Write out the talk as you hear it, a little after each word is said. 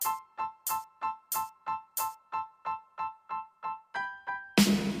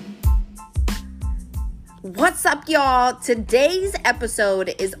What's up, y'all? Today's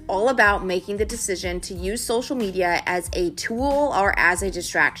episode is all about making the decision to use social media as a tool or as a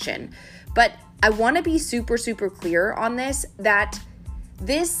distraction. But I want to be super clear on this, that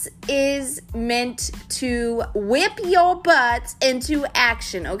this is meant to whip your butts into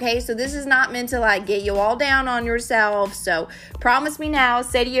action, okay? So this is not meant to get you all down on yourself. So promise me now,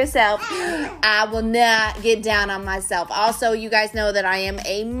 say to yourself, I will not get down on myself. Also, you guys know that I am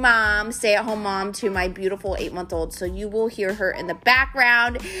a mom, stay-at-home mom to my beautiful 8-month-old. So you will hear her in the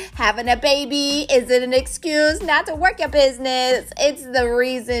background. Having a baby isn't an excuse not to work your business. It's the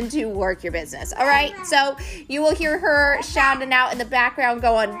reason to work your business, all right? So you will hear her shouting out in the background,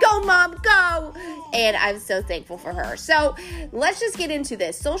 going, go mom, go. And I'm so thankful for her. So let's just get into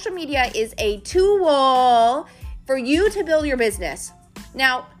this. Social media is a tool for you to build your business.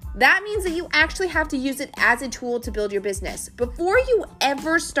 Now, that means that you actually have to use it as a tool to build your business. Before you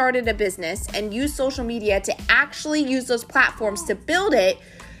ever started a business and used social media to actually use those platforms to build it,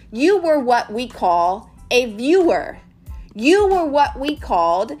 you were what we call a viewer. You were what we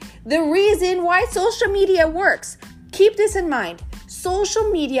called the reason why social media works. Keep this in mind. Social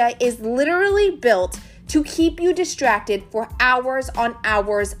media is literally built to keep you distracted for hours on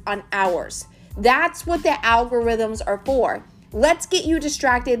hours on hours. That's what the algorithms are for. Let's get you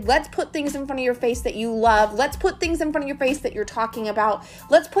distracted. Let's put things in front of your face that you love. Let's put things in front of your face that you're talking about.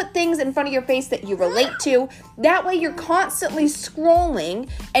 Let's put things in front of your face that you relate to. That way you're constantly scrolling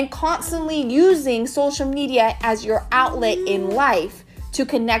and constantly using social media as your outlet in life to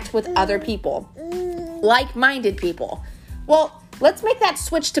connect with other people, like-minded people. Well, let's make that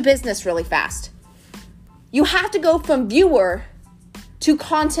switch to business really fast. You have to go from viewer to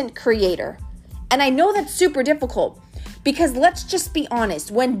content creator. And I know that's super difficult because let's just be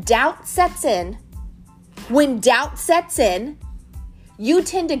honest. When doubt sets in, you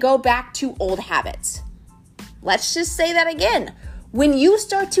tend to go back to old habits. Let's just say that again. When you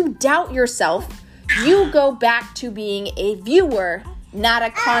start to doubt yourself, you go back to being a viewer, not a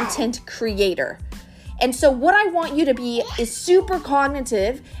content creator. And so what I want you to be is super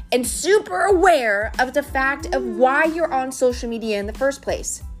cognitive and super aware of the fact of why you're on social media in the first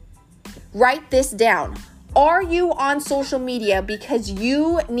place. Write this down. Are you on social media because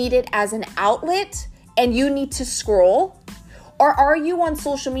you need it as an outlet and you need to scroll? Or are you on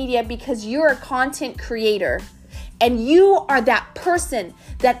social media because you're a content creator and you are that person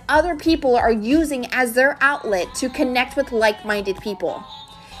that other people are using as their outlet to connect with like-minded people?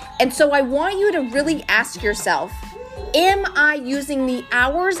 And so I want you to really ask yourself, am I using the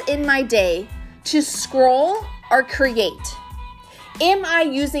hours in my day to scroll or create? Am I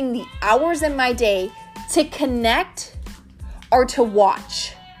using the hours in my day to connect or to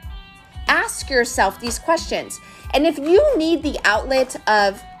watch? Ask yourself these questions. And if you need the outlet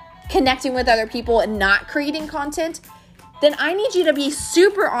of connecting with other people and not creating content, then I need you to be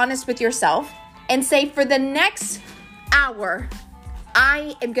super honest with yourself and say, for the next hour,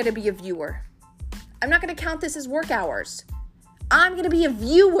 I am going to be a viewer. I'm not going to count this as work hours. I'm going to be a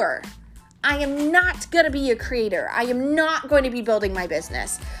viewer. I am not going to be a creator. I am not going to be building my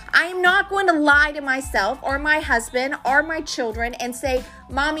business. I am not going to lie to myself or my husband or my children and say,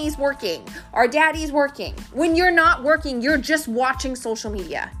 mommy's working or daddy's working. When you're not working, you're just watching social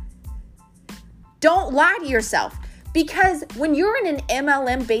media. Don't lie to yourself, because when you're in an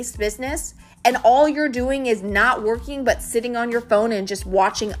MLM-based business, and all you're doing is not working but sitting on your phone and just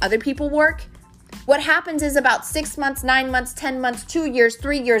watching other people work, what happens is about 6 months, 9 months, 10 months, 2 years,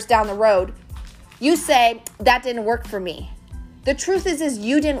 3 years down the road, you say, that didn't work for me. The truth is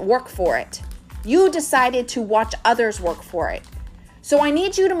you didn't work for it. You decided to watch others work for it. So I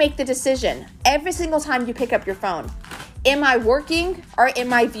need you to make the decision every single time you pick up your phone. Am I working or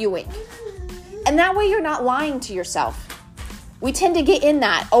am I viewing? And that way you're not lying to yourself. We tend to get in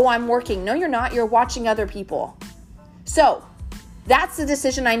that, oh, I'm working. No, you're not. You're watching other people. So that's the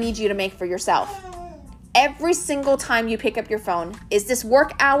decision I need you to make for yourself. Every single time you pick up your phone, is this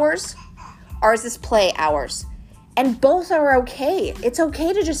work hours or is this play hours? And both are okay. It's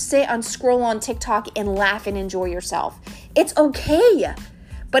okay to just sit and scroll on TikTok and laugh and enjoy yourself. It's okay.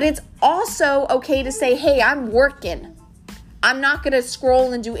 But it's also okay to say, hey, I'm working. I'm not going to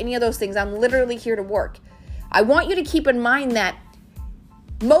scroll and do any of those things. I'm literally here to work. I want you to keep in mind that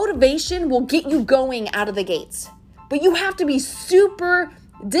motivation will get you going out of the gates, but you have to be super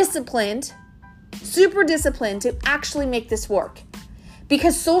disciplined to actually make this work,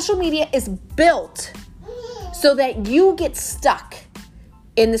 because social media is built so that you get stuck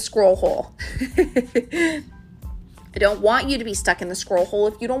in the scroll hole. I don't want you to be stuck in the scroll hole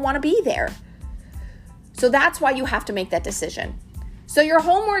if you don't want to be there. So that's why you have to make that decision. So your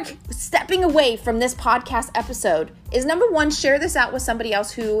homework stepping away from this podcast episode is, number one, share this out with somebody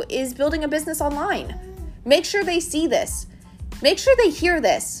else who is building a business online. Make sure they see this. Make sure they hear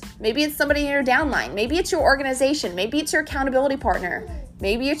this. Maybe it's somebody in your downline. Maybe it's your organization. Maybe it's your accountability partner.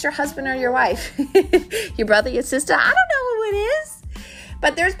 Maybe it's your husband or your wife, your brother, your sister. I don't know who it is.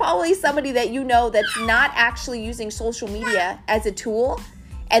 But there's probably somebody that you know that's not actually using social media as a tool,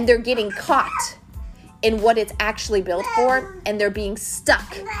 and they're getting caught in what it's actually built for, and they're being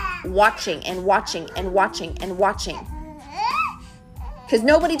stuck watching and watching and watching and watching. Because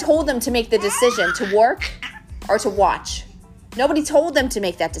nobody told them to make the decision to work or to watch. Nobody told them to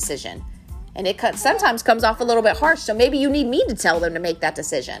make that decision. And it sometimes comes off a little bit harsh, so maybe you need me to tell them to make that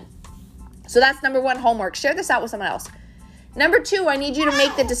decision. So that's number one, homework. Share this out with someone else. Number two, I need you to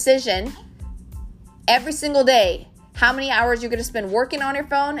make the decision every single day how many hours you're going to spend working on your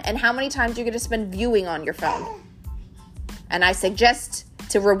phone and how many times you're going to spend viewing on your phone. And I suggest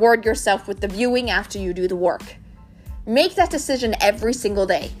to reward yourself with the viewing after you do the work. Make that decision every single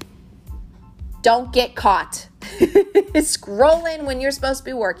day. Don't get caught scrolling when you're supposed to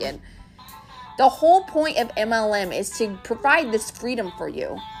be working. The whole point of MLM is to provide this freedom for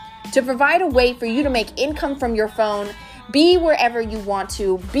you, to provide a way for you to make income from your phone, be wherever you want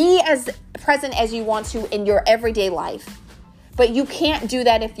to, be as present as you want to in your everyday life. But you can't do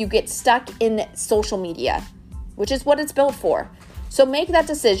that if you get stuck in social media, which is what it's built for. So make that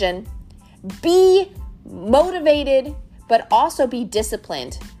decision. Be motivated, but also be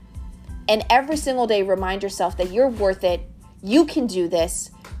disciplined. And every single day, remind yourself that you're worth it. You can do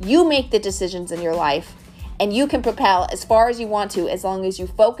this. You make the decisions in your life, and you can propel as far as you want to, as long as you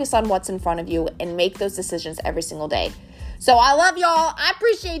focus on what's in front of you and make those decisions every single day. So I love y'all. I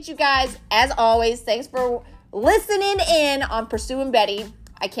appreciate you guys. As always, thanks for listening in on Pursuing Betty.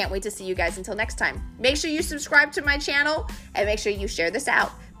 I can't wait to see you guys until next time. Make sure you subscribe to my channel and make sure you share this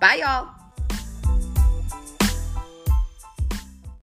out. Bye, y'all.